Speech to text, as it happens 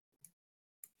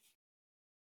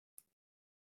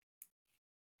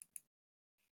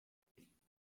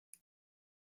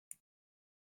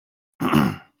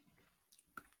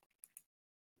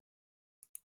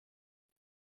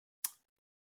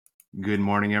Good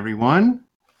morning, everyone.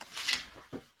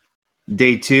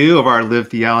 Day 2 of our Live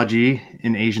Theology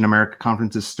in Asian America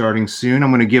conference is starting soon. I'm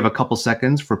going to give a couple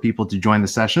seconds for people to join the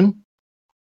session.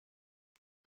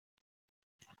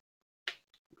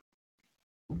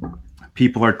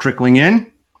 People are trickling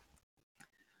in.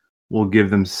 We'll give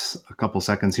them a couple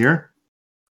seconds here.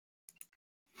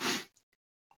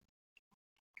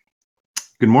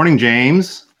 Good morning,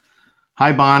 James.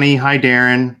 Hi, Bonnie. Hi,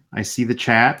 Darren. I see the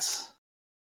chats.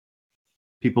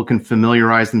 People can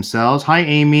familiarize themselves. Hi,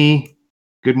 Amy.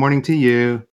 Good morning to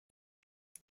you.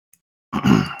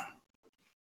 Hi,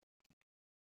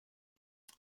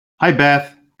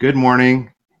 Beth. Good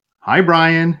morning. Hi,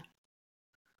 Brian.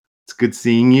 It's good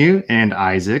seeing you. And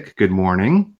Isaac, good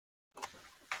morning.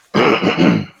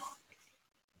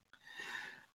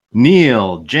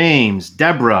 Neil, James,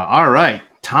 Deborah. All right,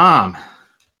 Tom.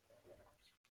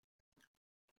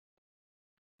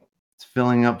 It's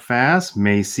filling up fast.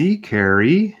 Macy,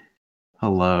 Carrie,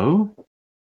 hello.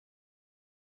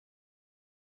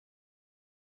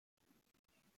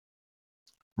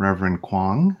 Reverend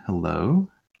Kwong, hello.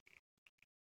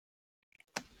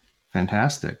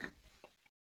 Fantastic.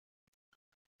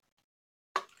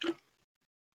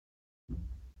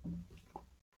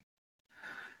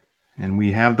 And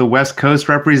we have the West Coast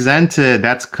represented.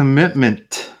 That's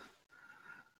commitment.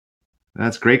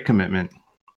 That's great commitment.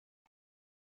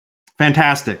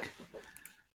 Fantastic.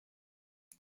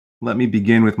 Let me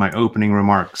begin with my opening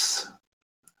remarks.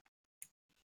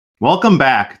 Welcome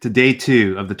back to day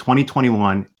 2 of the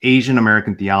 2021 Asian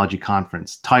American Theology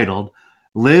Conference titled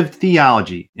Lived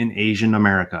Theology in Asian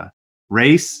America,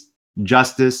 Race,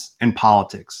 Justice, and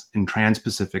Politics in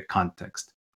Trans-Pacific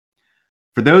Context.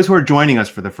 For those who are joining us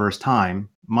for the first time,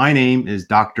 my name is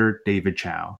Dr. David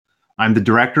Chow. I'm the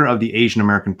director of the Asian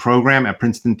American program at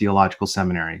Princeton Theological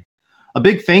Seminary. A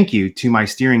big thank you to my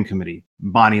steering committee,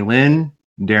 Bonnie Lin,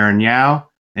 Darren Yao,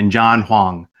 and John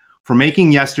Huang, for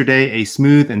making yesterday a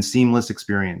smooth and seamless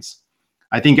experience.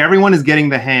 I think everyone is getting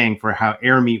the hang for how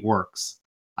AirMeet works.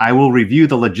 I will review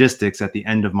the logistics at the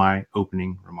end of my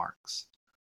opening remarks.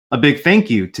 A big thank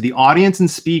you to the audience and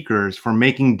speakers for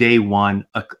making day 1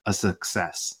 a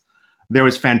success. There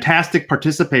was fantastic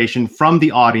participation from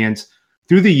the audience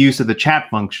through the use of the chat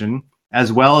function,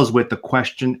 as well as with the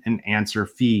question and answer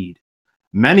feed.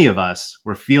 Many of us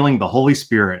were feeling the Holy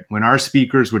Spirit when our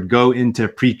speakers would go into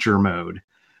preacher mode.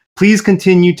 Please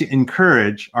continue to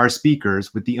encourage our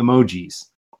speakers with the emojis.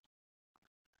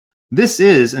 This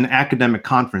is an academic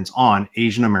conference on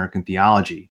Asian American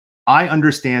theology. I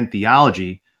understand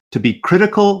theology to be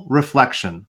critical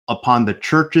reflection upon the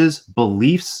church's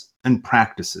beliefs and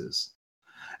practices.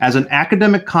 As an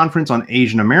academic conference on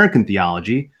Asian American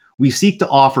theology, we seek to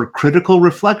offer critical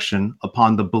reflection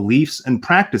upon the beliefs and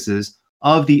practices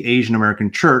of the Asian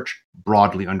American church,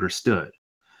 broadly understood,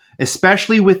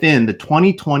 especially within the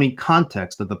 2020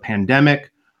 context of the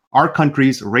pandemic, our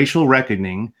country's racial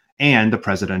reckoning, and the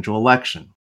presidential election.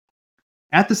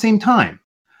 At the same time,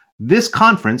 this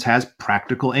conference has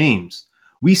practical aims.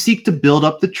 We seek to build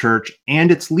up the church and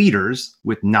its leaders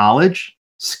with knowledge,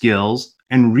 skills,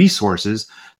 and resources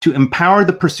to empower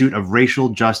the pursuit of racial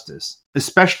justice,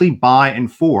 especially by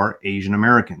and for Asian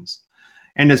Americans.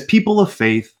 And as people of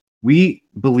faith, we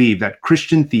believe that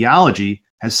Christian theology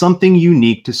has something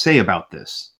unique to say about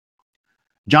this.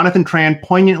 Jonathan Tran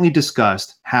poignantly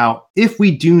discussed how if we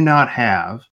do not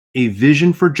have a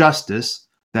vision for justice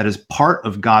that is part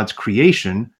of God's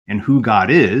creation and who God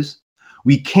is,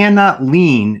 we cannot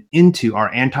lean into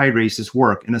our anti-racist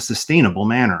work in a sustainable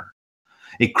manner.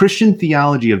 A Christian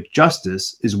theology of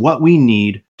justice is what we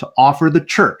need to offer the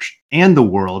church and the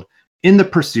world in the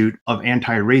pursuit of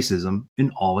anti-racism in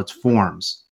all its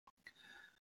forms.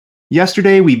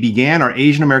 Yesterday, we began our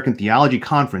Asian American Theology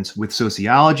Conference with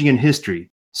sociology and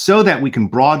history so that we can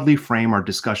broadly frame our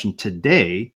discussion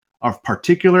today of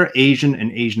particular Asian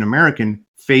and Asian American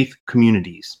faith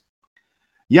communities.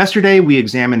 Yesterday, we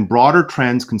examined broader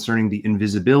trends concerning the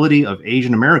invisibility of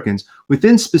Asian Americans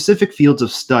within specific fields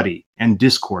of study and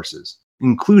discourses,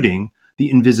 including the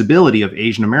invisibility of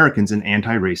Asian Americans in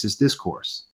anti-racist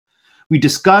discourse. We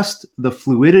discussed the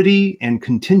fluidity and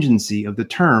contingency of the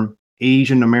term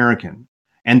Asian American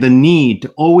and the need to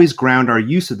always ground our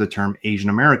use of the term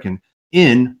Asian American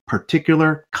in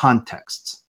particular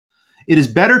contexts. It is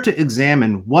better to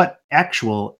examine what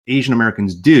actual Asian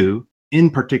Americans do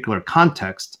in particular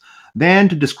contexts than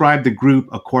to describe the group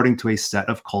according to a set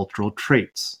of cultural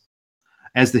traits.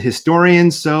 As the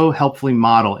historians so helpfully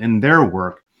model in their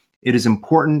work, it is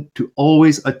important to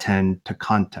always attend to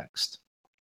context.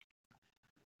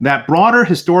 That broader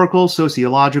historical,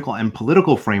 sociological, and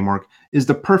political framework is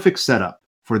the perfect setup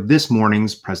for this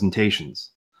morning's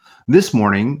presentations. This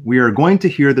morning, we are going to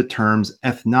hear the terms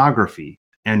ethnography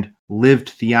and lived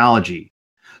theology.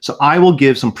 So I will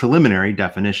give some preliminary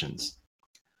definitions.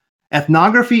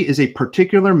 Ethnography is a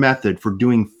particular method for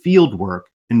doing field work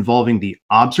involving the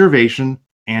observation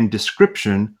and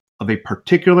description of a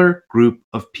particular group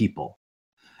of people.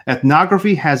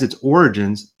 Ethnography has its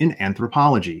origins in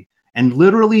anthropology and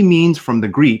literally means from the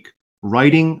Greek,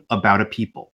 writing about a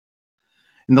people.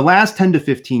 In the last 10 to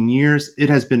 15 years, it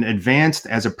has been advanced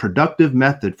as a productive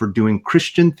method for doing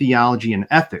Christian theology and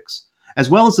ethics, as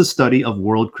well as the study of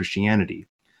world Christianity.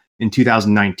 In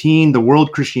 2019, the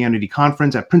World Christianity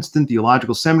Conference at Princeton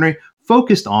Theological Seminary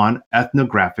focused on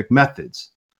ethnographic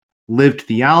methods. Lived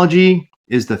theology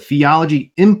is the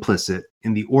theology implicit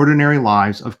in the ordinary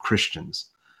lives of Christians.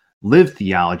 Lived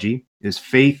theology is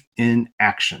faith in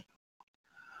action.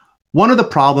 One of the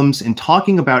problems in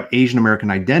talking about Asian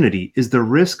American identity is the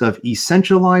risk of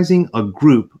essentializing a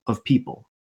group of people.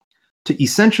 To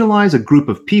essentialize a group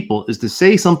of people is to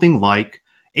say something like,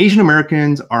 Asian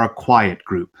Americans are a quiet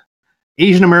group.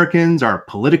 Asian Americans are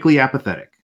politically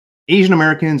apathetic. Asian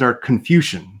Americans are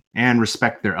Confucian and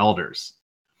respect their elders.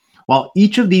 While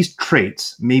each of these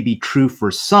traits may be true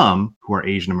for some who are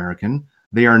Asian American,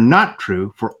 they are not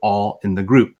true for all in the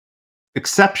group.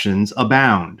 Exceptions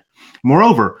abound.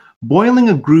 Moreover, boiling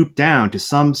a group down to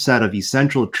some set of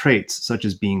essential traits, such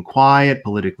as being quiet,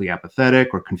 politically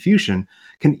apathetic, or Confucian,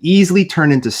 can easily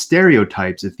turn into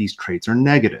stereotypes if these traits are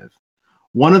negative.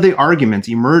 One of the arguments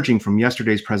emerging from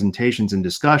yesterday's presentations and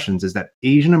discussions is that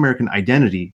Asian American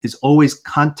identity is always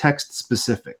context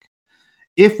specific.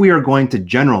 If we are going to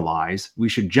generalize, we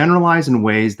should generalize in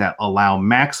ways that allow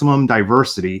maximum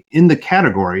diversity in the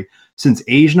category, since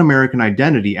Asian American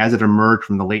identity as it emerged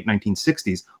from the late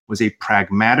 1960s was a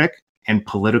pragmatic and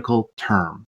political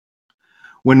term.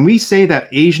 When we say that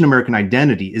Asian American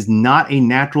identity is not a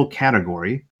natural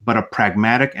category, but a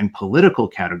pragmatic and political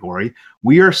category,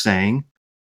 we are saying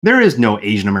there is no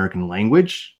Asian American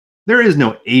language, there is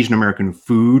no Asian American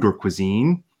food or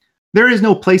cuisine, there is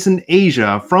no place in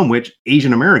Asia from which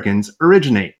Asian Americans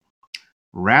originate.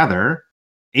 Rather,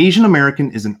 Asian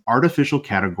American is an artificial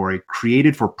category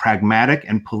created for pragmatic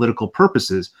and political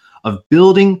purposes of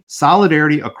building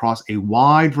solidarity across a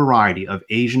wide variety of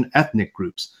Asian ethnic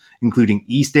groups, including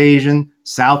East Asian,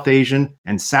 South Asian,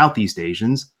 and Southeast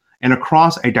Asians, and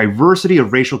across a diversity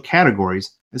of racial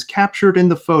categories as captured in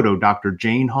the photo Dr.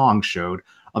 Jane Hong showed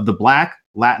of the Black,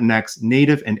 Latinx,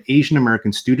 Native, and Asian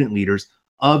American student leaders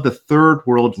of the Third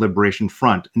World Liberation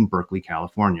Front in Berkeley,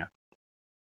 California.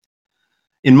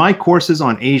 In my courses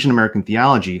on Asian American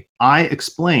theology, I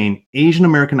explain Asian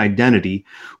American identity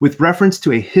with reference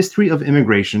to a history of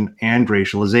immigration and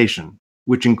racialization,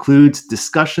 which includes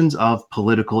discussions of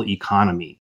political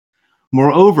economy.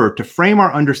 Moreover, to frame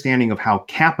our understanding of how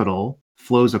capital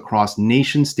flows across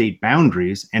nation-state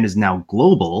boundaries and is now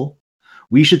global,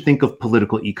 we should think of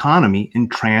political economy in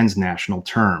transnational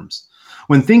terms.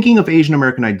 When thinking of Asian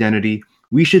American identity,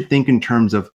 we should think in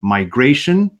terms of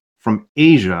migration from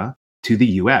Asia to the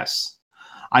US.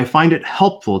 I find it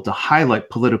helpful to highlight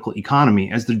political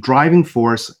economy as the driving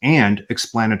force and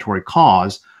explanatory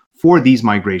cause for these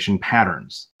migration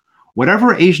patterns.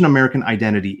 Whatever Asian American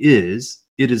identity is,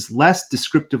 it is less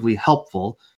descriptively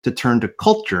helpful to turn to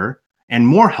culture and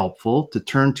more helpful to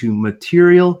turn to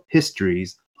material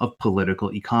histories of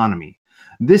political economy.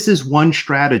 This is one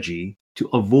strategy to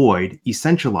avoid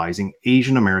essentializing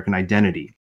Asian American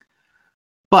identity.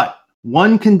 But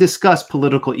one can discuss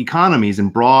political economies in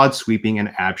broad, sweeping,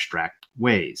 and abstract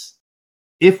ways.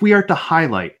 If we are to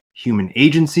highlight human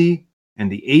agency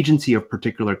and the agency of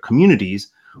particular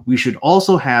communities, we should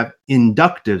also have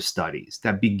inductive studies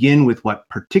that begin with what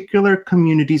particular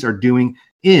communities are doing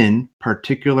in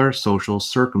particular social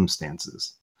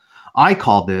circumstances. I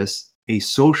call this a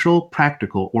social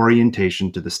practical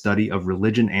orientation to the study of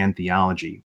religion and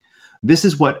theology. This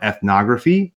is what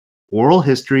ethnography, oral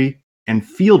history, and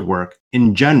fieldwork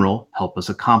in general help us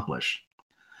accomplish.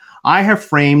 I have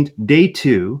framed day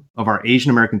 2 of our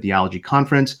Asian American Theology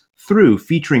Conference through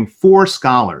featuring 4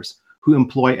 scholars who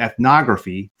employ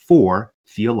ethnography for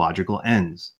theological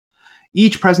ends.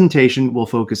 Each presentation will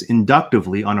focus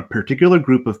inductively on a particular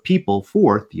group of people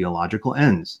for theological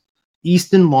ends.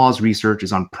 Easton Law's research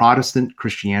is on Protestant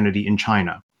Christianity in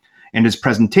China, and his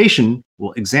presentation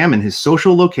will examine his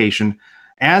social location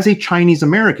as a Chinese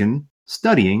American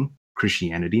studying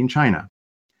Christianity in China.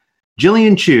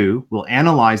 Jillian Chu will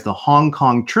analyze the Hong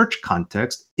Kong church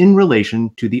context in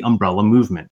relation to the Umbrella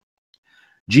Movement.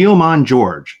 Geoman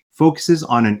George focuses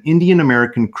on an Indian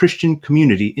American Christian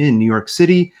community in New York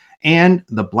City and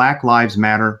the Black Lives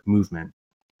Matter movement.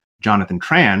 Jonathan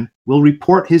Tran, will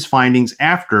report his findings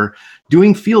after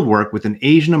doing fieldwork with an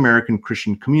Asian American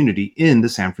Christian community in the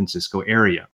San Francisco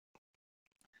area.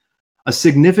 A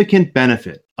significant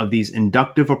benefit of these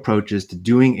inductive approaches to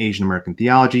doing Asian American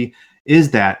theology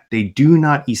is that they do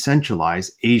not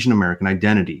essentialize Asian American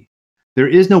identity. There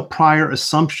is no prior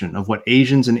assumption of what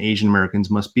Asians and Asian Americans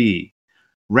must be.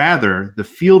 Rather, the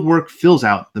fieldwork fills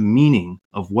out the meaning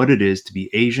of what it is to be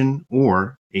Asian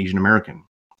or Asian American.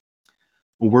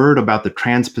 A word about the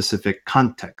trans-Pacific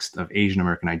context of Asian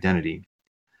American identity.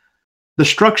 The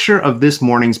structure of this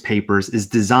morning's papers is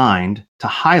designed to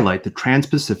highlight the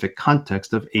trans-Pacific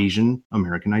context of Asian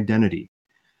American identity.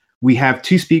 We have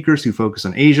 2 speakers who focus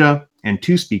on Asia and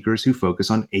 2 speakers who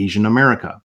focus on Asian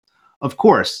America. Of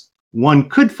course, one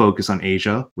could focus on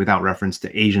Asia without reference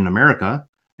to Asian America,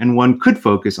 and one could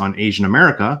focus on Asian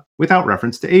America without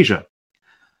reference to Asia.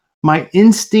 My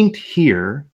instinct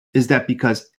here is that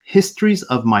because histories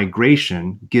of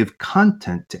migration give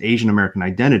content to Asian American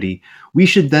identity, we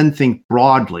should then think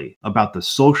broadly about the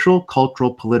social,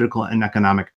 cultural, political, and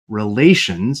economic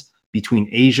relations between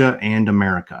Asia and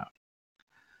America.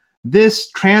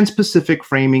 This trans-Pacific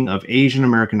framing of Asian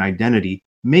American identity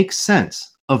makes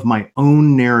sense of my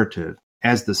own narrative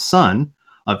as the son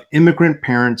of immigrant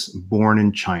parents born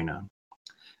in China.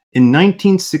 In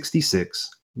 1966,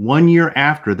 1 year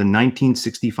after the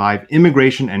 1965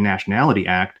 Immigration and Nationality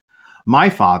Act, my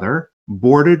father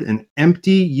boarded an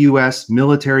empty U.S.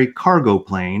 military cargo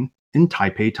plane in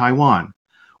Taipei, Taiwan,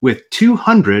 with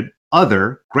 200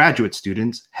 other graduate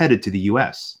students headed to the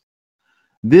U.S.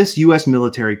 This U.S.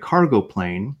 military cargo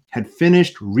plane had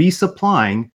finished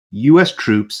resupplying U.S.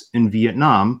 troops in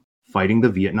Vietnam fighting the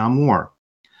Vietnam War,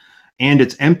 and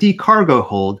its empty cargo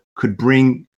hold could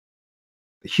bring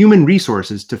human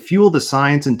resources to fuel the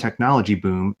science and technology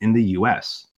boom in the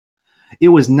U.S. It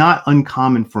was not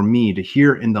uncommon for me to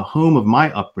hear in the home of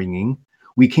my upbringing,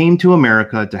 we came to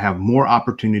America to have more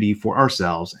opportunity for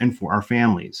ourselves and for our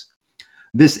families.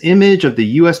 This image of the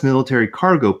U.S. military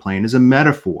cargo plane is a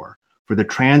metaphor for the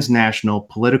transnational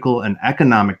political and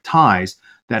economic ties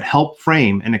that help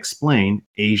frame and explain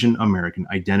Asian American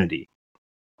identity.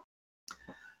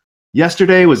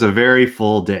 Yesterday was a very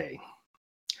full day.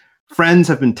 Friends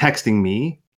have been texting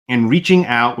me and reaching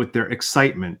out with their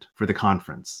excitement for the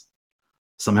conference.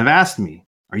 Some have asked me,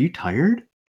 "Are you tired?"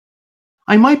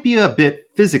 I might be a bit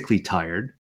physically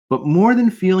tired, but more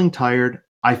than feeling tired,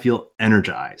 I feel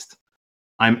energized.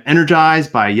 I'm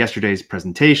energized by yesterday's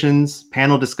presentations,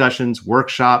 panel discussions,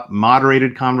 workshop,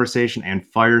 moderated conversation, and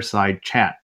fireside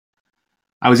chat.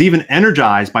 I was even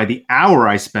energized by the hour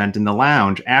I spent in the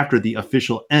lounge after the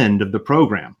official end of the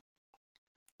program.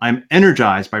 I'm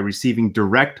energized by receiving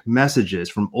direct messages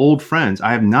from old friends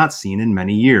I have not seen in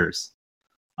many years.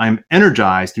 I'm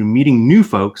energized through meeting new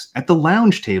folks at the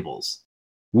lounge tables.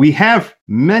 We have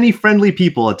many friendly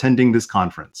people attending this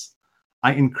conference.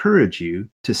 I encourage you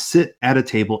to sit at a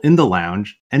table in the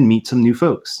lounge and meet some new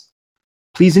folks.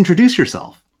 Please introduce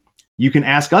yourself. You can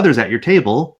ask others at your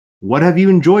table, what have you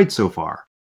enjoyed so far?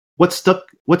 What stuck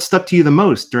to you the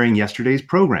most during yesterday's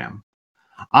program?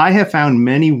 I have found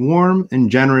many warm and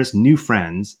generous new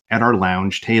friends at our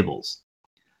lounge tables.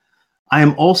 I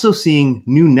am also seeing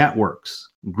new networks,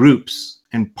 groups,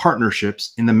 and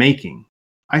partnerships in the making.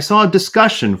 I saw a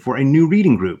discussion for a new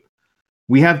reading group.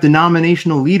 We have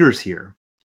denominational leaders here.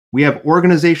 We have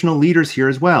organizational leaders here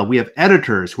as well. We have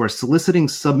editors who are soliciting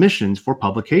submissions for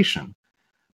publication.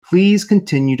 Please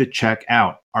continue to check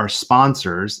out our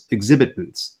sponsors' exhibit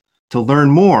booths to learn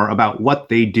more about what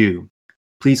they do.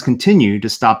 Please continue to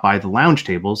stop by the lounge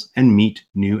tables and meet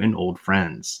new and old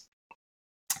friends.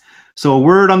 So a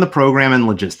word on the program and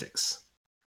logistics.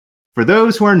 For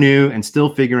those who are new and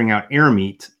still figuring out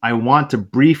AirMeet, I want to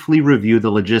briefly review the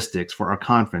logistics for our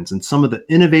conference and some of the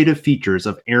innovative features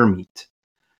of AirMeet.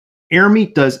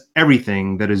 AirMeet does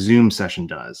everything that a Zoom session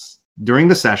does. During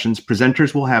the sessions,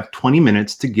 presenters will have 20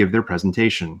 minutes to give their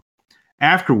presentation,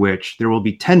 after which there will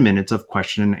be 10 minutes of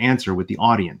question and answer with the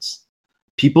audience.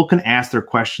 People can ask their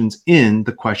questions in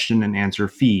the question and answer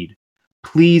feed.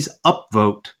 Please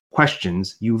upvote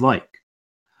questions you like.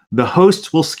 The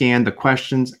hosts will scan the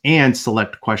questions and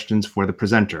select questions for the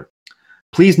presenter.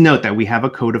 Please note that we have a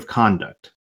code of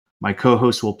conduct. My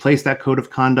co-host will place that code of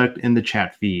conduct in the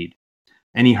chat feed.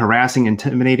 Any harassing,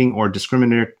 intimidating, or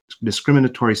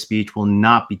discriminatory speech will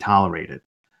not be tolerated.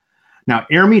 Now,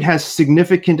 AirMeet has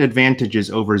significant advantages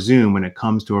over Zoom when it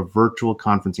comes to a virtual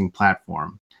conferencing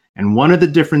platform. And one of the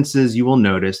differences you will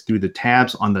notice through the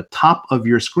tabs on the top of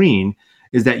your screen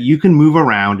is that you can move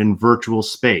around in virtual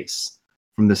space,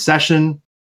 from the session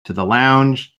to the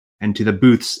lounge and to the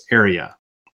booths area.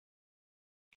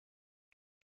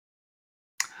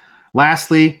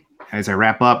 Lastly, as I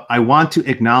wrap up, I want to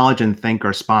acknowledge and thank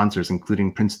our sponsors,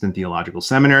 including Princeton Theological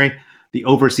Seminary, the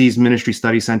Overseas Ministry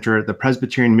Study Center, the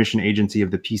Presbyterian Mission Agency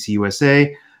of the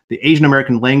PCUSA, the Asian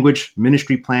American Language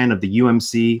Ministry Plan of the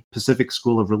UMC, Pacific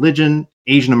School of Religion,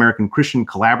 Asian American Christian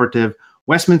Collaborative,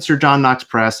 Westminster John Knox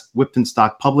Press, Whipton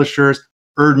Stock Publishers,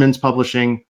 Erdman's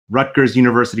Publishing, Rutgers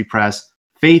University Press,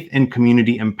 Faith and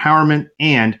Community Empowerment,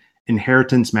 and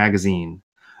Inheritance Magazine.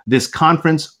 This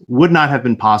conference would not have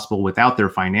been possible without their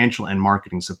financial and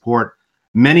marketing support.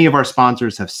 Many of our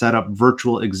sponsors have set up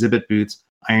virtual exhibit booths.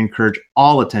 I encourage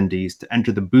all attendees to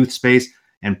enter the booth space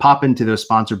and pop into those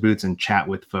sponsor booths and chat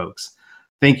with folks.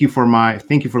 Thank you for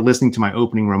listening to my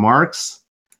opening remarks.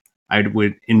 I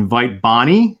would invite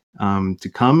Bonnie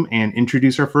to come and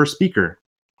introduce our first speaker.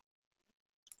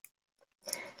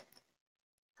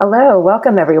 Hello,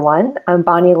 welcome everyone. I'm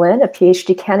Bonnie Lin, a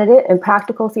PhD candidate in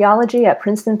practical theology at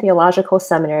Princeton Theological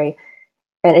Seminary,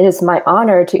 and it is my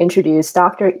honor to introduce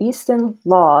Dr. Easton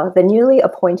Law, the newly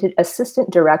appointed Assistant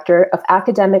Director of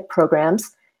Academic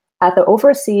Programs at the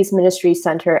Overseas Ministry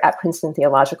Center at Princeton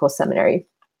Theological Seminary.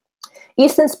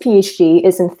 Easton's PhD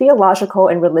is in Theological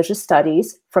and Religious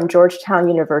Studies from Georgetown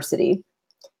University.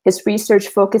 His research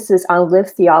focuses on lived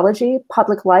theology,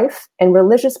 public life, and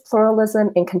religious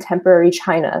pluralism in contemporary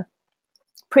China.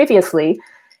 Previously,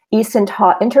 Easton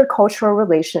taught intercultural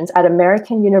relations at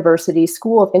American University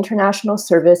School of International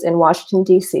Service in Washington,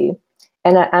 D.C.,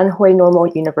 and at Anhui Normal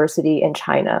University in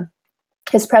China.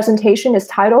 His presentation is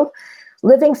titled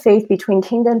Living Faith Between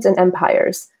Kingdoms and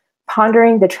Empires,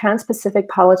 Pondering the Trans-Pacific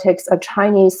Politics of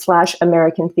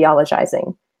Chinese/American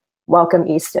Theologizing. Welcome,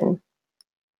 Easton.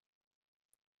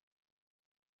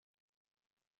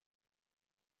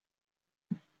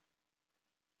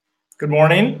 Good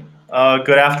morning,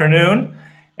 good afternoon,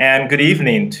 and good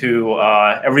evening to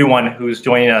everyone who's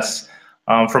joining us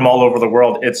from all over the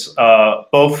world. It's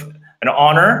both an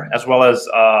honor as well as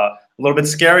a little bit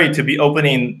scary to be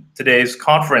opening today's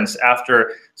conference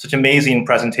after such amazing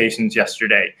presentations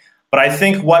yesterday. But I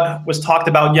think what was talked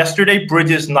about yesterday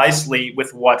bridges nicely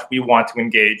with what we want to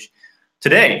engage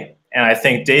today. And I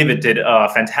think David did a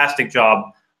fantastic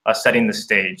job setting the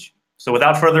stage. So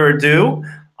without further ado,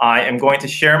 I am going to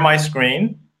share my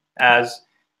screen, as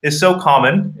is so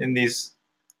common in these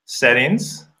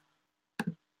settings.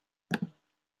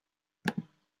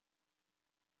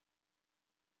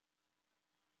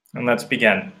 And let's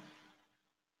begin.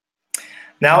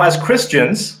 Now, as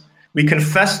Christians, we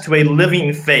confess to a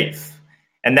living faith.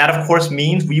 And that, of course,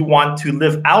 means we want to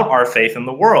live out our faith in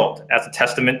the world as a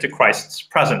testament to Christ's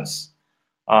presence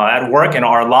at work in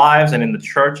our lives and in the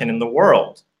church and in the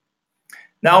world.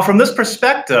 Now, from this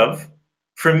perspective,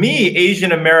 for me,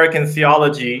 Asian American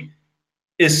theology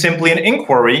is simply an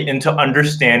inquiry into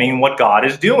understanding what God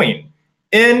is doing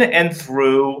in and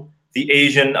through the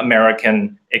Asian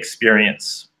American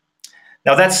experience.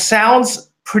 Now, that sounds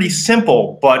pretty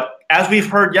simple, but as we've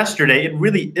heard yesterday, it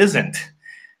really isn't,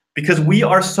 because we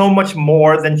are so much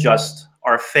more than just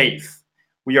our faith.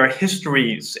 We are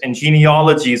histories and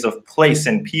genealogies of place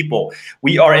and people.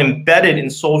 We are embedded in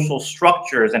social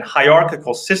structures and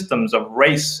hierarchical systems of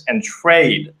race and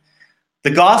trade.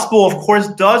 The gospel, of course,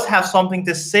 does have something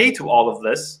to say to all of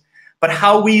this, but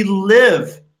how we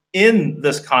live in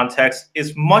this context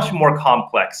is much more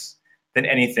complex than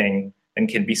anything that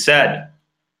can be said.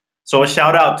 So a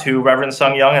shout out to Reverend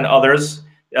Sung Young and others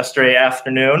yesterday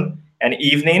afternoon and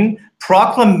evening.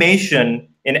 Proclamation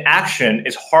in action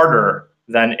is harder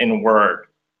than in word.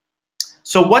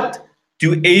 So what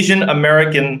do Asian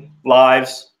American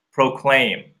lives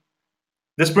proclaim?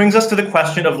 This brings us to the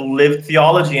question of lived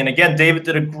theology. And again, David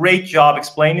did a great job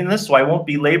explaining this, so I won't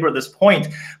belabor this point.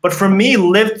 But for me,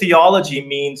 lived theology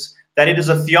means that it is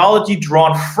a theology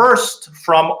drawn first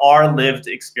from our lived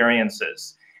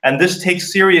experiences. And this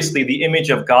takes seriously the image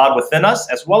of God within us,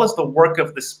 as well as the work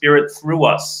of the Spirit through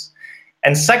us.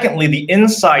 And secondly, the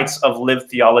insights of lived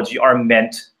theology are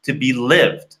meant to be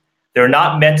lived. They're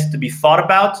not meant to be thought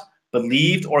about,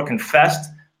 believed, or confessed,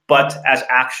 but as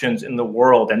actions in the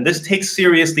world. And this takes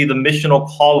seriously the missional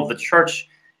call of the church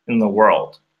in the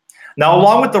world. Now,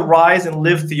 along with the rise in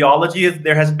lived theology,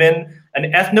 there has been an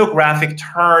ethnographic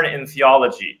turn in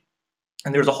theology.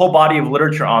 And there's a whole body of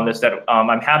literature on this that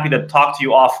I'm happy to talk to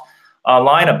you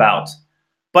offline about.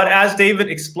 But as David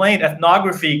explained,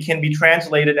 ethnography can be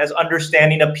translated as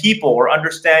understanding a people or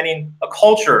understanding a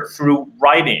culture through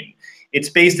writing. It's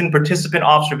based in participant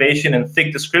observation and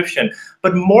thick description.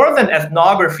 But more than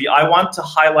ethnography, I want to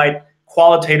highlight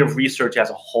qualitative research as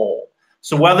a whole.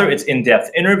 So whether it's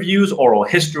in-depth interviews, oral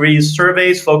histories,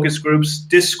 surveys, focus groups,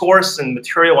 discourse, and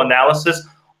material analysis,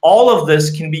 all of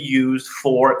this can be used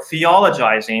for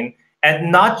theologizing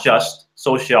and not just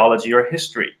sociology or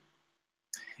history.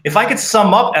 If I could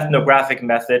sum up ethnographic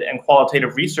method and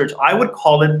qualitative research, I would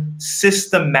call it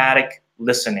systematic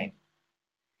listening.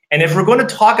 And if we're going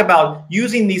to talk about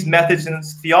using these methods in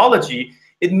theology,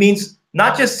 it means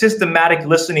not just systematic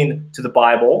listening to the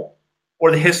Bible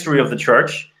or the history of the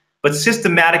church, but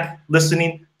systematic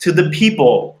listening to the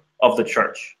people of the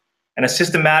church, and a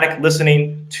systematic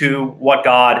listening to what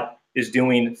God is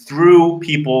doing through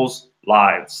people's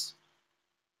lives.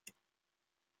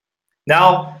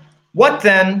 Now, what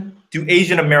then do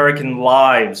Asian American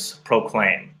lives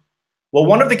proclaim? Well,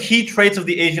 one of the key traits of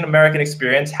the Asian American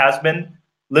experience has been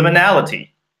liminality,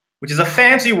 which is a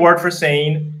fancy word for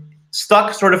saying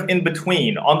stuck sort of in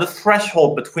between, on the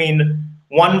threshold between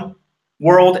one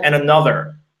world and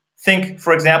another. Think,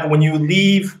 for example, when you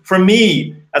leave, for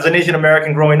me, as an Asian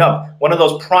American growing up, one of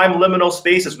those prime liminal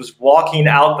spaces was walking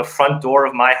out the front door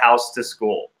of my house to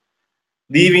school,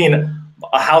 leaving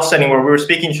a house setting where we were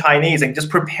speaking Chinese and just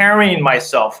preparing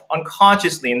myself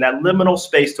unconsciously in that liminal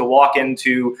space to walk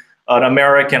into an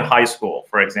American high school,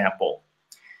 for example.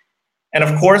 And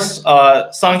of course,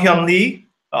 Sang-Hyun Lee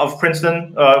of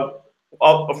Princeton,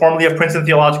 formerly of Princeton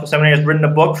Theological Seminary, has written a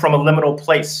book, From a Liminal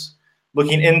Place,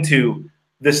 looking into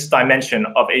this dimension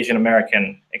of Asian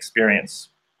American experience.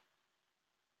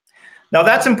 Now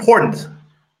that's important.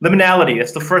 Liminality,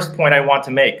 that's the first point I want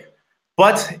to make.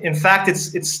 But in fact,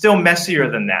 it's still messier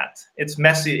than that. It's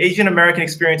messy. Asian American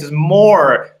experience is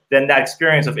more than that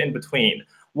experience of in between.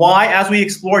 Why? As we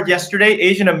explored yesterday,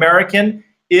 Asian American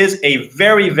is a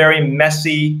very, very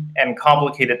messy and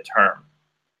complicated term.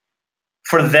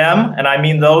 For them, and I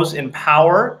mean those in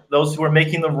power, those who are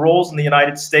making the rules in the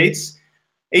United States,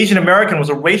 Asian American was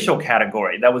a racial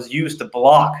category that was used to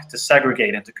block, to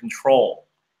segregate, and to control.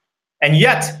 And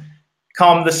yet,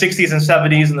 come the 60s and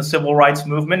 70s and the civil rights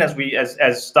movement,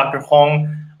 as Dr.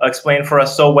 Hong explained for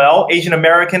us so well, Asian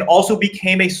American also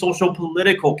became a social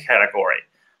political category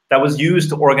that was used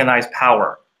to organize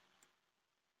power.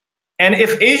 And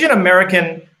if Asian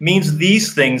American means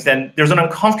these things, then there's an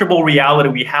uncomfortable reality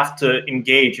we have to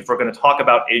engage if we're going to talk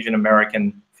about Asian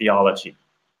American theology.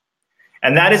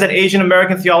 And that is that Asian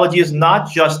American theology is not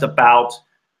just about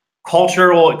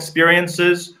cultural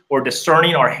experiences or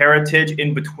discerning our heritage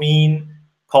in between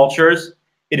cultures.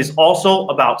 It is also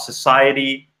about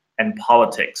society and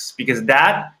politics, because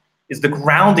that is the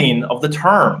grounding of the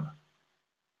term.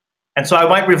 And so I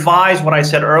might revise what I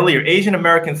said earlier. Asian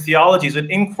American theology is an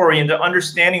inquiry into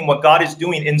understanding what God is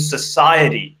doing in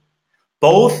society,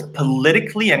 both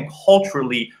politically and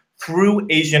culturally, through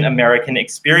Asian American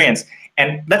experience.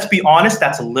 And let's be honest,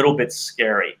 that's a little bit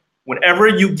scary. Whenever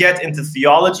you get into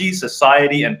theology,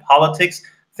 society, and politics,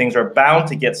 things are bound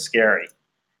to get scary.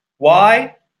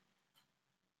 Why?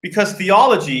 Because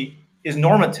theology is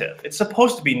normative. It's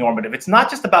supposed to be normative. It's not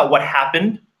just about what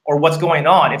happened or what's going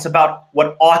on. It's about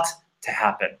what ought to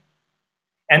happen.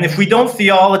 And if we don't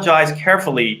theologize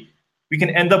carefully, we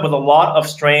can end up with a lot of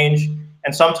strange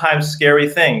and sometimes scary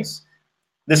things.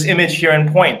 This image here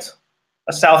in point,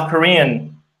 a South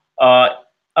Korean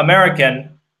American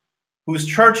whose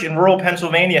church in rural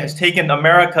Pennsylvania has taken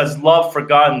America's love for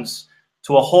guns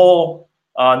to a whole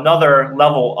another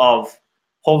level of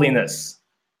holiness.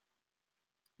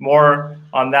 More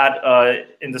on that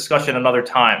in discussion another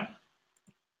time.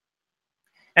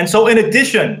 And so in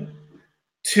addition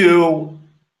to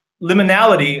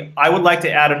liminality, I would like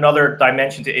to add another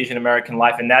dimension to Asian American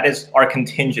life, and that is our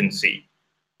contingency,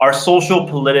 our social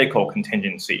political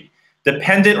contingency,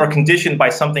 dependent or conditioned by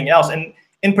something else. And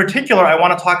in particular, I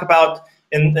want to talk about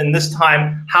in this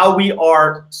time how we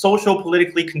are social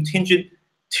politically contingent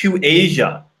to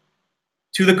Asia,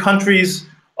 to the countries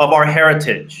of our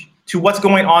heritage, to what's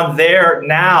going on there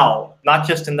now, not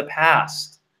just in the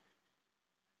past.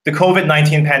 The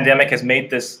COVID-19 pandemic has made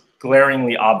this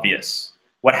glaringly obvious.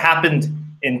 What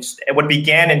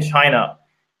began in China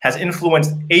has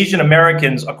influenced Asian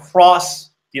Americans across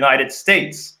the United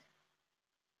States,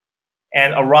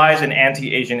 and a rise in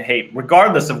anti-Asian hate,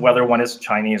 regardless of whether one is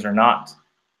Chinese or not.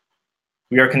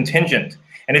 We are contingent.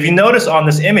 And if you notice on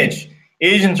this image,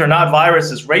 Asians are not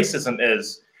viruses, racism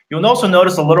is, you'll also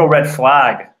notice a little red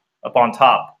flag up on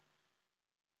top.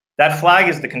 That flag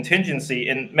is the contingency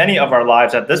in many of our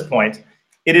lives at this point.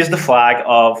 It is the flag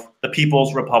of the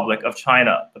People's Republic of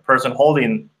China. The person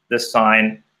holding this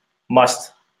sign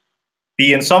must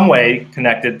be in some way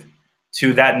connected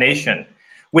to that nation,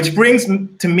 which brings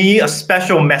to me a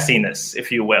special messiness,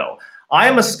 if you will. I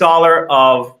am a scholar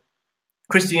of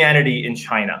Christianity in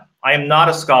China. I am not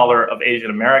a scholar of Asian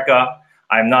America.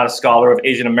 I'm not a scholar of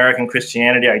Asian American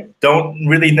Christianity. I don't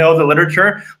really know the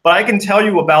literature, but I can tell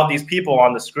you about these people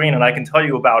on the screen, and I can tell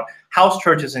you about house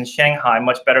churches in Shanghai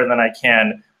much better than I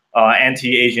can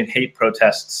anti-Asian hate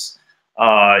protests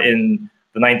in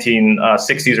the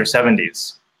 1960s or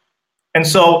 70s. And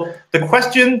so the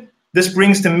question this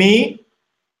brings to me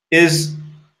is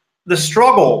the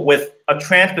struggle with a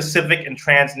trans-Pacific and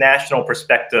transnational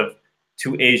perspective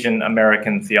to Asian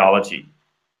American theology.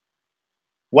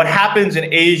 What happens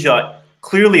in Asia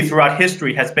clearly throughout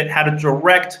history has had a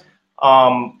direct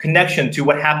connection to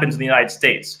what happens in the United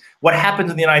States. What happens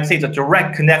in the United States, a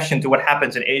direct connection to what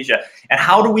happens in Asia. And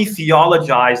how do we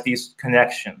theologize these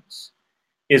connections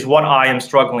is what I am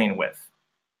struggling with.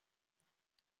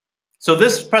 So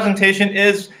this presentation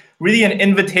is really an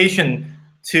invitation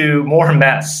to more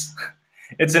mess.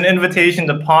 It's an invitation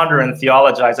to ponder and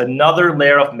theologize another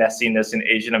layer of messiness in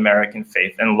Asian American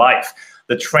faith and life,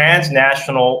 the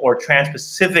transnational or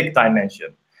trans-Pacific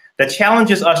dimension that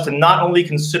challenges us to not only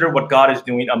consider what God is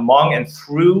doing among and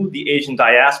through the Asian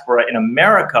diaspora in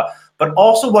America, but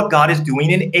also what God is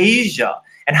doing in Asia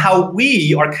and how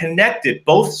we are connected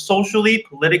both socially,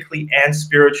 politically, and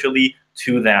spiritually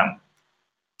to them.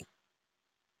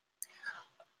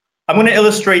 I'm going to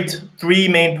illustrate three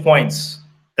main points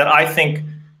that I think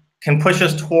can push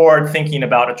us toward thinking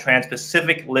about a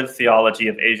trans-Pacific lived theology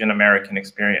of Asian American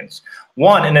experience.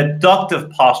 One, an adductive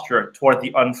posture toward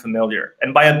the unfamiliar.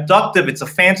 And by adductive, it's a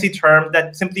fancy term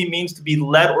that simply means to be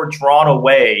led or drawn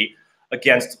away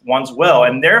against one's will.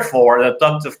 And therefore, the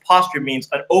adductive posture means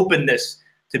an openness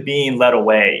to being led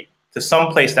away to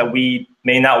some place that we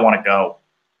may not want to go.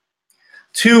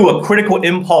 Two, a critical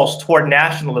impulse toward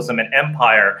nationalism and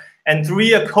empire. And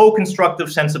three, a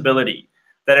co-constructive sensibility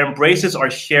that embraces our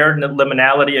shared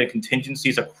liminality and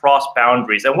contingencies across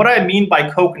boundaries. And what I mean by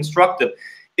co-constructive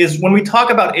is when we talk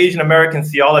about Asian American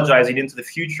theologizing into the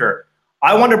future,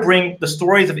 I want to bring the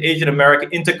stories of Asian America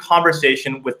into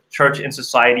conversation with church and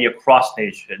society across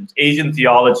nations, Asian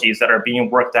theologies that are being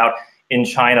worked out in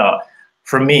China.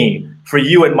 For me, for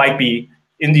you, it might be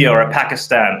India or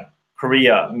Pakistan,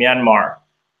 Korea, Myanmar.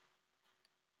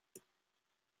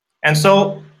 And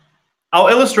so I'll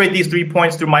illustrate these 3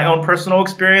 points through my own personal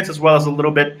experience as well as a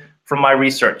little bit from my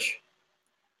research.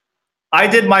 I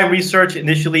did my research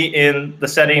initially in the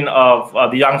setting of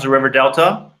the Yangtze River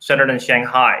Delta, centered in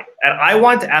Shanghai. And I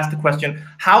wanted to ask the question,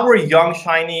 how were young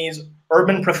Chinese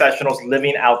urban professionals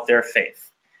living out their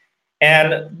faith?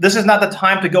 And this is not the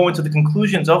time to go into the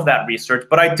conclusions of that research,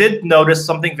 but I did notice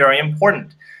something very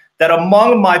important, that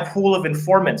among my pool of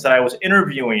informants that I was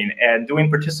interviewing and doing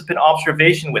participant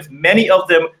observation with, many of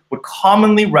them would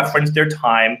commonly reference their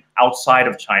time outside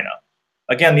of China.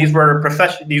 Again, these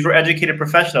were educated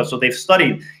professionals, so they've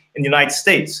studied in the United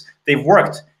States, they've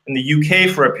worked in the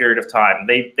UK for a period of time,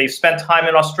 they've spent time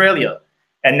in Australia,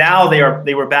 and now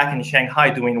they were back in Shanghai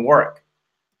doing work.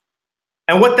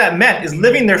 And what that meant is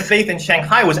living their faith in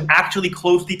Shanghai was actually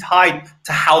closely tied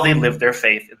to how they lived their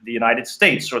faith in the United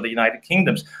States or the United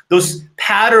Kingdoms. Those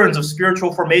patterns of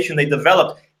spiritual formation they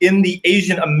developed in the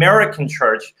Asian American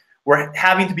church were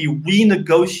having to be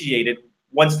renegotiated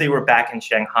once they were back in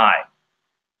Shanghai.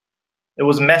 It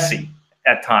was messy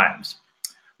at times.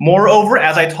 Moreover,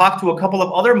 as I talked to a couple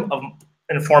of other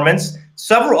informants,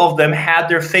 several of them had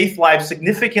their faith lives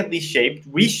significantly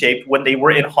reshaped when they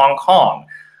were in Hong Kong,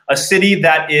 a city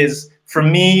that is, for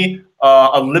me,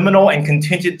 a liminal and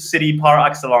contingent city par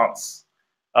excellence,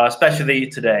 especially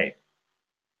today.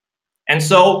 And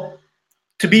so,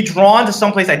 to be drawn to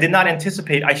someplace I did not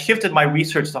anticipate, I shifted my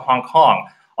research to Hong Kong.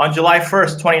 On July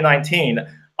 1st, 2019,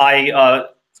 I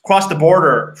crossed the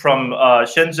border from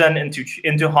Shenzhen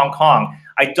into Hong Kong.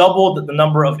 I doubled the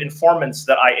number of informants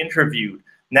that I interviewed,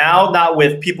 now not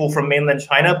with people from mainland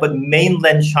China, but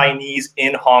mainland Chinese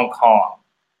in Hong Kong,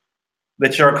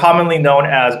 which are commonly known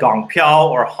as Gongpiao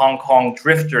or Hong Kong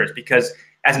drifters, because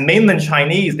as mainland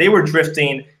Chinese, they were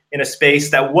drifting in a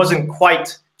space that wasn't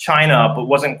quite China, but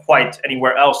wasn't quite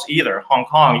anywhere else either. Hong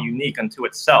Kong, unique unto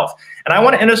itself. And I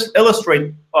want to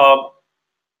illustrate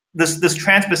this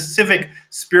trans-Pacific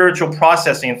spiritual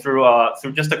processing through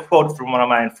just a quote from one of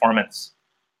my informants.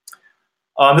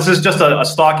 This is just a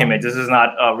stock image. This is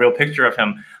not a real picture of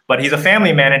him, but he's a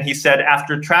family man, and he said,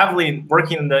 after traveling,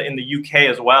 working in the UK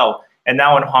as well, and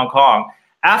now in Hong Kong,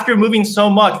 after moving so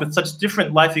much with such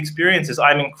different life experiences,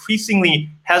 I'm increasingly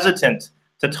hesitant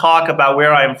to talk about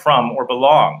where I am from or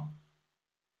belong.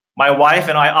 My wife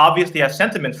and I obviously have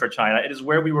sentiments for China. It is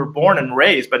where we were born and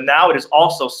raised, but now it is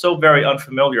also so very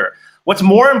unfamiliar. What's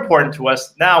more important to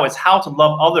us now is how to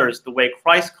love others the way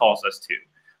Christ calls us to.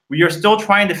 We are still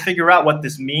trying to figure out what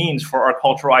this means for our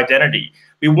cultural identity.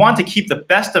 We want to keep the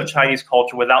best of Chinese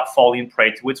culture without falling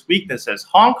prey to its weaknesses.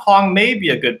 Hong Kong may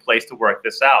be a good place to work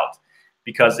this out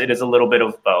because it is a little bit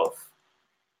of both.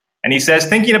 And he says,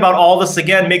 thinking about all this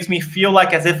again makes me feel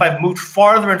like as if I've moved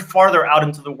farther and farther out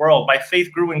into the world. My faith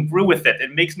grew and grew with it.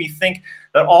 It makes me think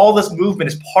that all this movement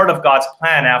is part of God's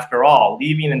plan after all.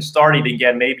 Leaving and starting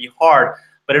again may be hard,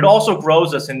 but it also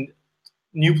grows us in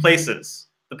new places.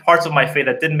 The parts of my faith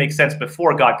that didn't make sense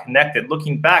before got connected.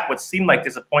 Looking back, what seemed like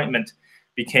disappointment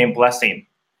became blessing.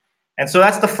 And so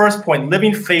that's the first point,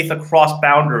 living faith across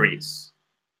boundaries,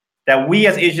 that we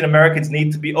as Asian Americans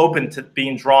need to be open to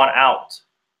being drawn out.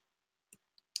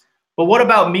 But what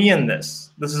about me in this?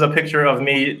 This is a picture of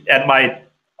me at my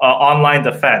online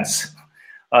defense.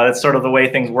 That's sort of the way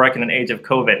things work in an age of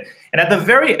COVID. And at the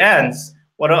very end,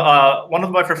 one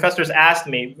of my professors asked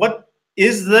me, what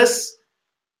is this?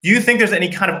 Do you think there's any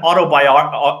kind of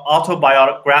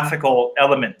autobiographical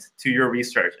element to your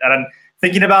research? And I'm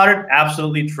thinking about it,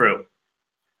 absolutely true.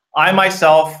 I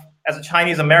myself, as a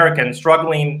Chinese American,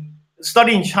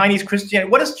 studying Chinese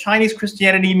Christianity, what does Chinese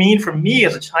Christianity mean for me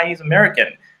as a Chinese American,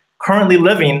 currently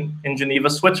living in Geneva,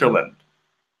 Switzerland?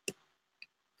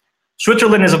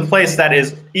 Switzerland is a place that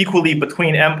is equally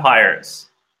between empires.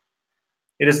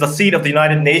 It is the seat of the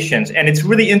United Nations, and it's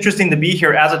really interesting to be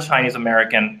here as a Chinese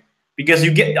American because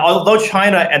although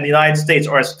China and the United States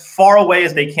are as far away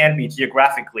as they can be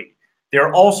geographically,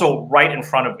 they're also right in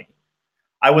front of me.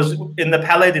 I was in the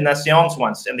Palais des Nations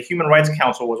once, and the Human Rights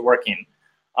Council was working.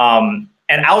 And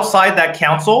outside that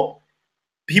council,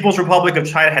 People's Republic of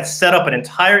China had set up an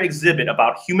entire exhibit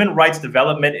about human rights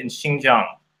development in Xinjiang,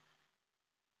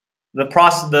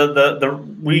 the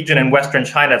region in Western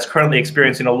China that's currently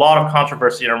experiencing a lot of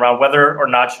controversy around whether or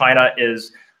not China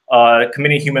is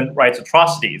committing human rights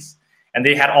atrocities. And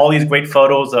they had all these great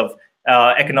photos of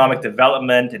economic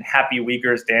development and happy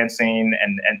Uyghurs dancing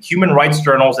and human rights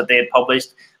journals that they had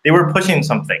published. They were pushing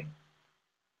something.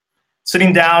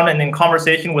 Sitting down and in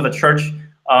conversation with a church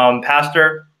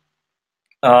pastor,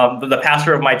 the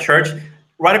pastor of my church,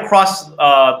 right across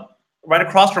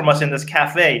from us in this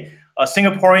cafe,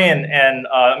 Singaporean and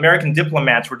American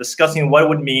diplomats were discussing what it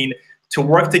would mean to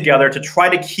work together to try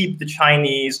to keep the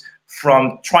Chinese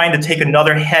from trying to take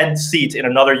another head seat in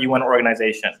another UN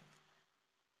organization.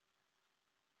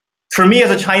 For me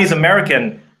as a Chinese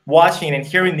American, watching and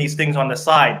hearing these things on the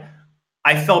side,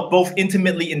 I felt both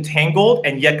intimately entangled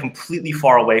and yet completely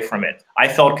far away from it. I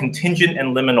felt contingent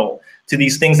and liminal to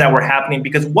these things that were happening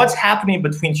because what's happening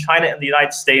between China and the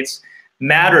United States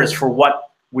matters for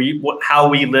how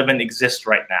we live and exist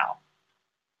right now.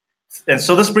 And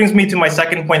so this brings me to my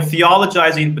second point,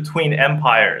 theologizing between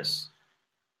empires.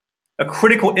 A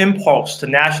critical impulse to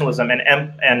nationalism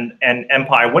and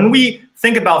empire. When we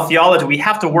think about theology, we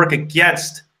have to work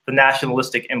against the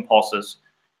nationalistic impulses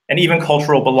and even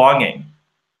cultural belonging.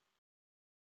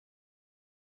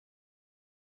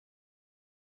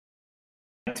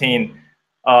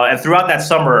 And throughout that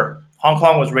summer, Hong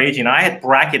Kong was raging. I had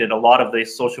bracketed a lot of the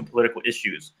social political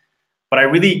issues, but I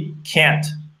really can't.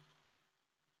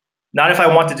 Not if I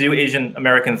want to do Asian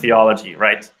American theology,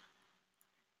 right?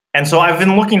 And so I've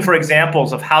been looking for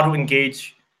examples of how to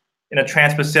engage in a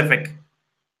trans-Pacific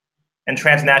and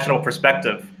transnational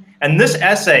perspective. And this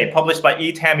essay, published by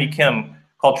E. Tammy Kim,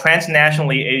 called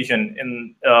Transnationally Asian,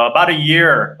 in about a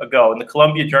year ago in the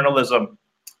Columbia Journalism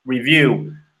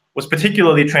Review, was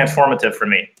particularly transformative for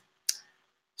me.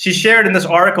 She shared in this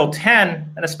article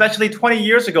 10, and especially 20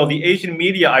 years ago, the Asian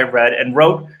media I read and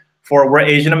wrote for were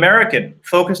Asian American,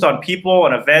 focused on people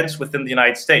and events within the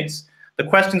United States. The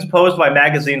questions posed by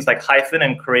magazines like Hyphen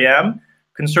and Korean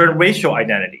concerned racial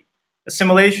identity,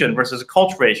 assimilation versus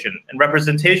acculturation, and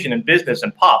representation in business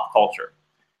and pop culture.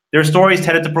 Their stories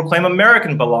tended to proclaim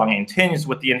American belonging, tinged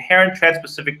with the inherent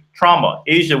trans-Pacific trauma.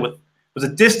 Asia was a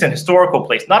distant historical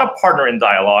place, not a partner in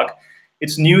dialogue.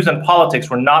 Its news and politics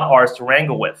were not ours to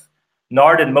wrangle with,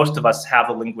 nor did most of us have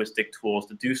the linguistic tools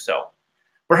to do so.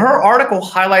 But her article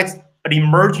highlights an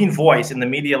emerging voice in the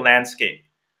media landscape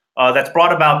that's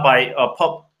brought about by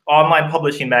online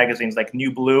publishing magazines like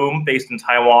New Bloom, based in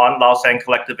Taiwan, Laosang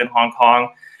Collective in Hong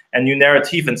Kong, and New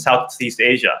Narrative in Southeast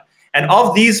Asia. And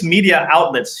of these media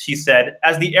outlets, she said,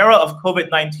 as the era of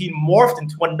COVID-19 morphed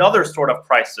into another sort of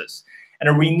crisis and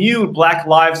a renewed Black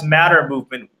Lives Matter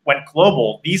movement went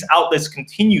global, these outlets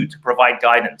continued to provide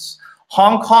guidance.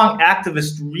 Hong Kong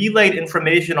activists relayed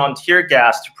information on tear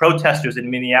gas to protesters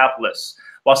in Minneapolis,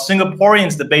 while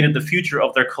Singaporeans debated the future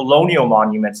of their colonial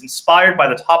monuments, inspired by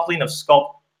the toppling of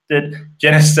sculpted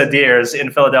genocidaires in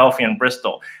Philadelphia and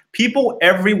Bristol. People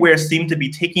everywhere seem to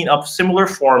be taking up similar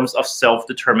forms of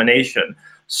self-determination.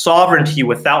 sovereignty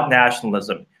without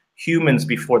nationalism, humans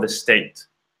before the state.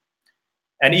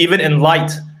 And even in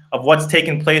light of what's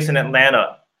taken place in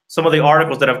Atlanta, some of the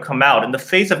articles that have come out, in the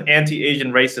face of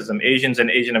anti-Asian racism, Asians and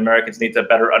Asian Americans need to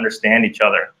better understand each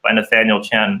other, by Nathaniel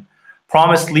Chen.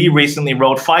 Promise Lee recently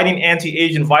wrote, fighting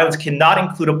anti-Asian violence cannot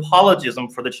include apologism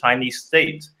for the Chinese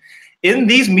state. In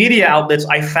these media outlets,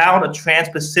 I found a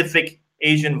trans-Pacific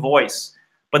Asian voice.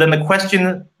 But then the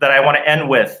question that I want to end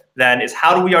with then is,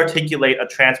 how do we articulate a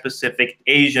trans-Pacific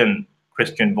Asian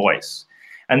Christian voice?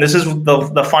 And this is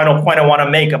the final point I want to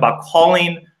make about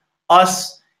calling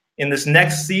us in this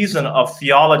next season of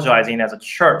theologizing as a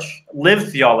church, live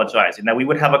theologizing, that we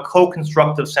would have a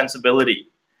co-constructive sensibility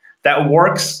that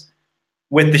works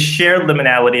with the shared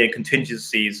liminality and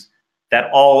contingencies that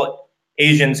all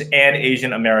Asians and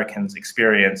Asian Americans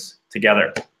experience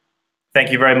together.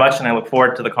 Thank you very much, and I look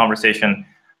forward to the conversation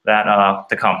that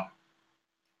to come.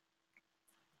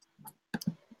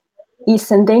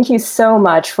 Easton, thank you so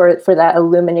much for that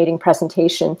illuminating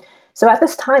presentation. So at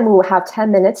this time, we will have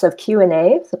 10 minutes of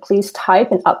Q&A. So please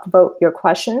type and upvote your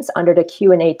questions under the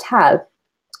Q&A tab.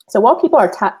 So while people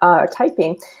are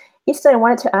typing, Easton, I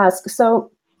wanted to ask,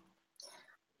 so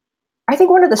I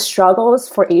think one of the struggles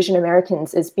for Asian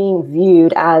Americans is being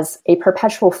viewed as a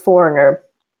perpetual foreigner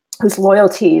whose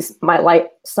loyalties might lie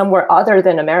somewhere other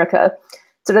than America.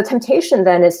 So the temptation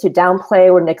then is to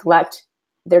downplay or neglect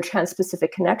their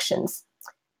trans-Pacific connections.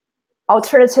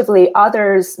 Alternatively,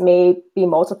 others may be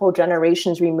multiple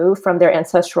generations removed from their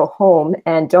ancestral home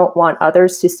and don't want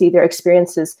others to see their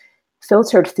experiences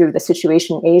filtered through the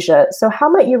situation in Asia. So how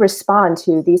might you respond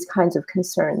to these kinds of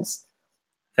concerns?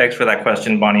 Thanks for that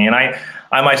question, Bonnie. And I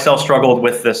myself struggled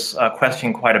with this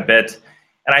question quite a bit.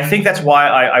 And I think that's why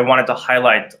I wanted to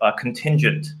highlight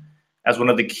contingent as one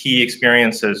of the key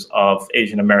experiences of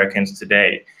Asian Americans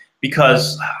today.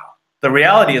 Because the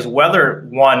reality is, whether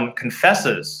one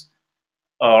confesses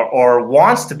or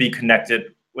wants to be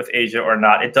connected with Asia or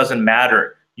not, it doesn't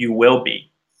matter. You will be.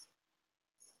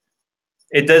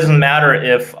 It doesn't matter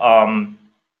if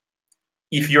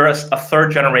you're a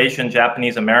third generation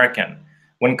Japanese American.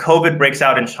 When COVID breaks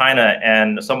out in China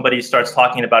and somebody starts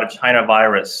talking about a China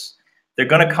virus, they're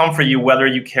going to come for you whether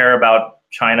you care about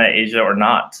China, Asia, or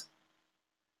not.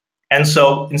 And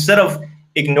so instead of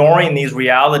ignoring these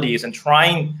realities and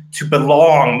trying to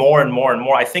belong more and more and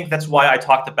more, I think that's why I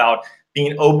talked about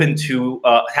being open to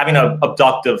having an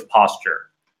abductive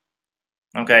posture.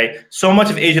 Okay, so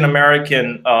much of Asian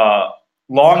American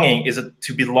longing is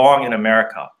to belong in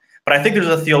America. But I think there's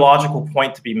a theological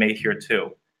point to be made here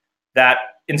too, that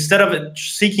instead of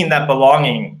seeking that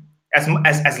belonging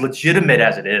as legitimate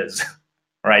as it is,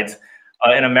 right,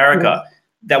 in America,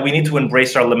 that we need to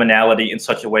embrace our liminality in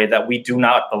such a way that we do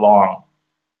not belong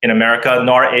in America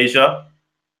nor Asia.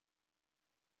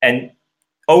 And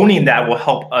owning that will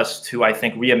help us to, I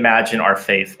think, reimagine our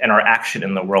faith and our action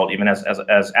in the world, even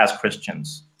as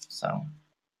Christians. So,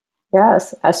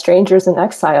 yes, as strangers and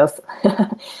exiles.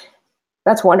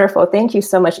 That's wonderful. Thank you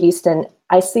so much, Easton.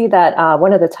 I see that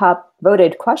one of the top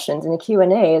voted questions in the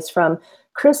Q&A is from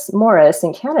Chris Morris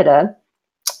in Canada.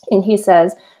 And he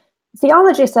says,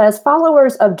 theology says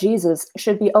followers of Jesus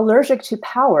should be allergic to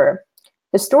power.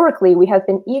 Historically, we have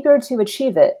been eager to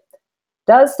achieve it.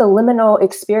 Does the liminal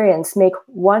experience make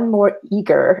one more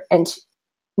eager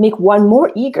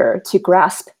to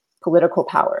grasp political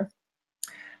power?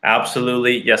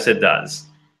 Absolutely, yes, it does.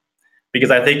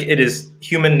 Because I think it is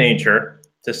human nature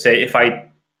to say, if I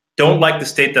don't like the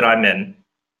state that I'm in,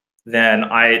 then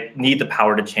I need the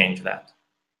power to change that.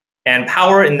 And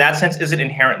power in that sense isn't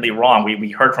inherently wrong.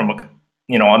 We heard from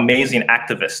amazing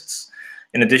activists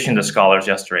in addition to scholars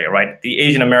yesterday, right? The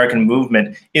Asian American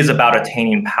movement is about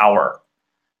attaining power.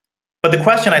 But the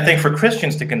question I think for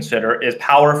Christians to consider is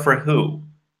power for who?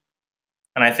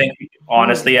 And I think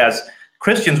honestly, as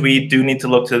Christians, we do need to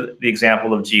look to the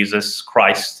example of Jesus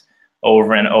Christ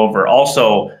over and over.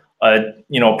 Also, a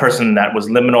person that was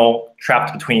liminal,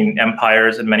 trapped between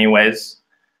empires in many ways.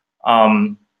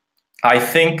 I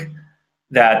think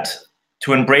that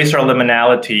to embrace our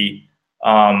liminality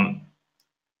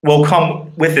will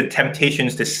come with the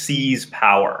temptations to seize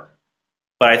power.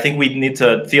 But I think we need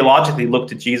to theologically look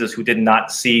to Jesus, who did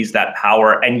not seize that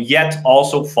power and yet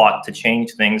also fought to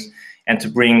change things and to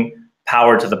bring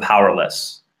power to the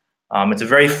powerless. It's a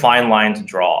very fine line to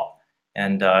draw.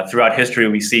 And throughout history,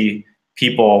 we see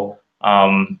people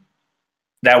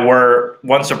that were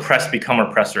once oppressed become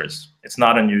oppressors. It's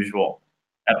not unusual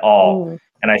at all.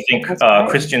 And I think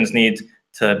Christians need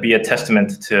to be a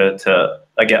testament to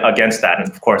against that. And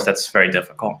of course, that's very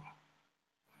difficult.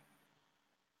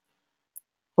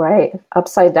 Right.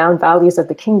 Upside down values of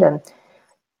the kingdom.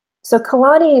 So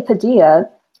Kalani Padilla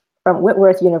from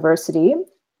Whitworth University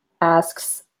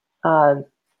asks,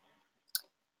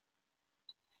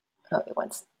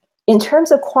 in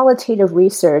terms of qualitative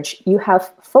research, you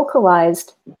have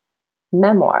focalized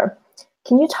memoir.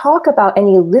 Can you talk about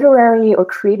any literary or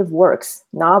creative works,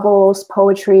 novels,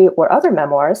 poetry, or other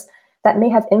memoirs that may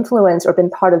have influenced or been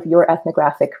part of your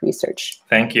ethnographic research?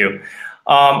 Thank you.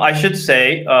 I should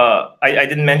say, I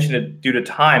didn't mention it due to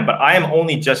time, but I am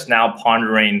only just now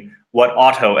pondering what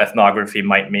autoethnography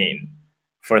might mean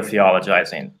for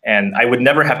theologizing. And I would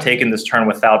never have taken this turn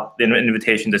without the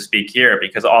invitation to speak here,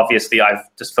 because obviously I've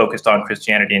just focused on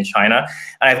Christianity in China.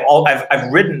 And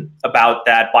I've written about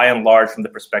that by and large from the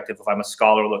perspective of I'm a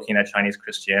scholar looking at Chinese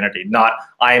Christianity, not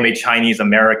I am a Chinese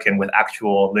American with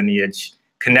actual lineage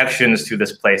connections to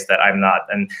this place that I'm not.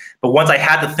 But once I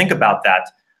had to think about that,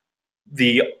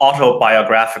 the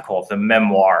autobiographical, the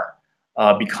memoir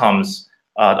becomes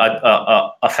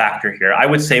a factor here. I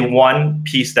would say one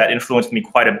piece that influenced me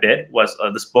quite a bit was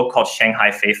this book called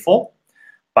Shanghai Faithful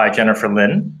by Jennifer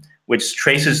Lin, which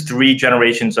traces 3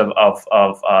 generations of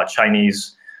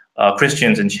Chinese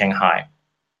Christians in Shanghai.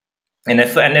 And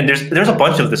there's a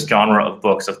bunch of this genre of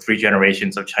books of 3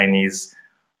 generations of Chinese,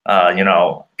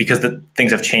 because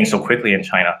things have changed so quickly in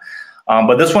China.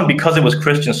 But this one, because it was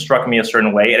Christian, struck me a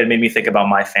certain way, and it made me think about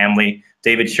my family.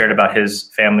 David shared about his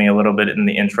family a little bit in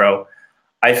the intro.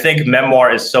 I think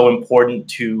memoir is so important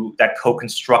to that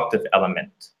co-constructive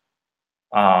element.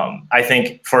 I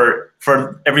think for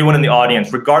everyone in the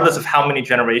audience, regardless of how many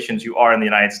generations you are in the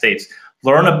United States,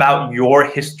 learn about your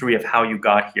history of how you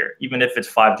got here, even if it's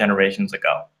 5 generations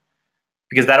ago,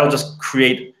 because that'll just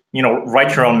create,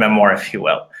 write your own memoir, if you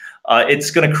will.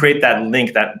 It's going to create that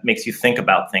link that makes you think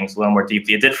about things a little more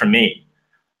deeply. It did for me,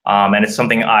 and it's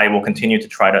something I will continue to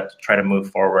try to move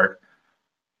forward.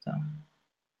 So.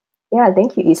 Yeah,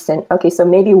 thank you, Easton. Okay, so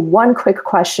maybe one quick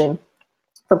question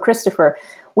from Christopher.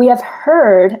 We have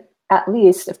heard at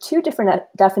least of 2 different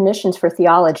definitions for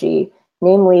theology,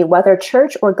 namely whether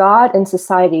church or God and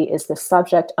society is the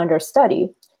subject under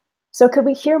study. So could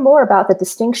we hear more about the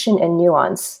distinction and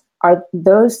nuance? Are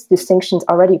those distinctions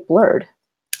already blurred?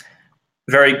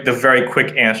 The very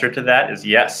quick answer to that is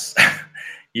yes.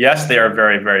 Yes, they are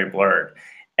very, very blurred.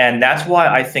 And that's why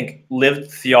I think lived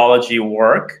theology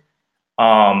work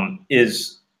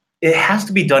it has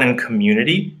to be done in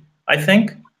community, I think,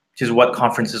 which is what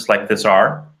conferences like this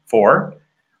are for,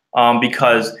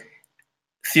 because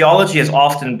theology has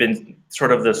often been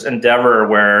sort of this endeavor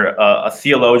where a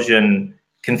theologian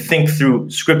can think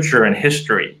through scripture and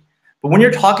history. But when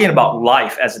you're talking about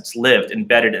life as it's lived,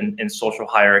 embedded in social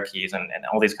hierarchies and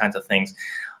all these kinds of things,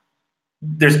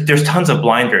 there's tons of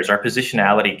blinders. Our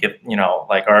positionality,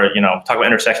 talk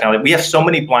about intersectionality. We have so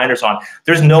many blinders on.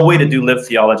 There's no way to do lived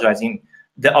theologizing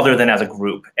other than as a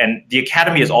group. And the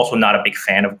Academy is also not a big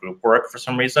fan of group work for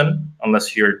some reason,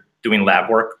 unless you're doing lab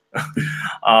work.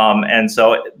 And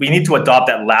so we need to adopt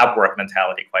that lab work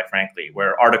mentality, quite frankly,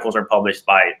 where articles are published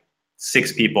by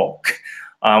 6 people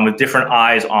with different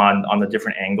eyes on the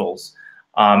different angles.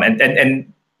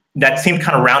 And that seemed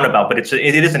kind of roundabout, but it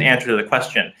is an answer to the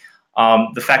question.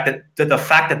 The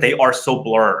fact that they are so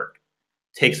blurred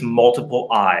takes multiple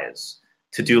eyes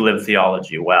to do lived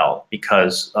theology well,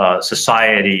 because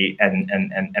society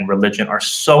and religion are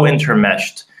so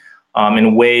intermeshed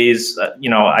in ways.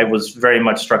 I was very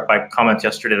much struck by comments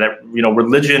yesterday that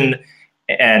religion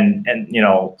and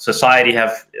society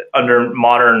have, under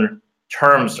modern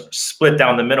terms, split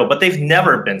down the middle, but they've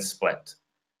never been split.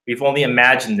 We've only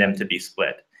imagined them to be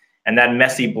split, and that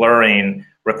messy blurring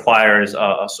requires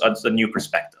a new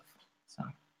perspective. So.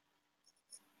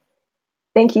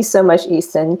 Thank you so much,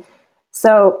 Easton.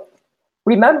 So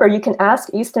remember, you can ask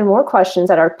Easton more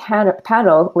questions at our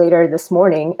panel later this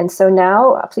morning. And so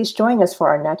now please join us for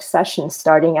our next session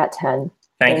starting at 10.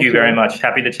 Thank you very much.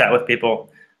 Happy to chat with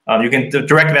people. You can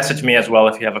direct message me as well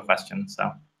if you have a question. So.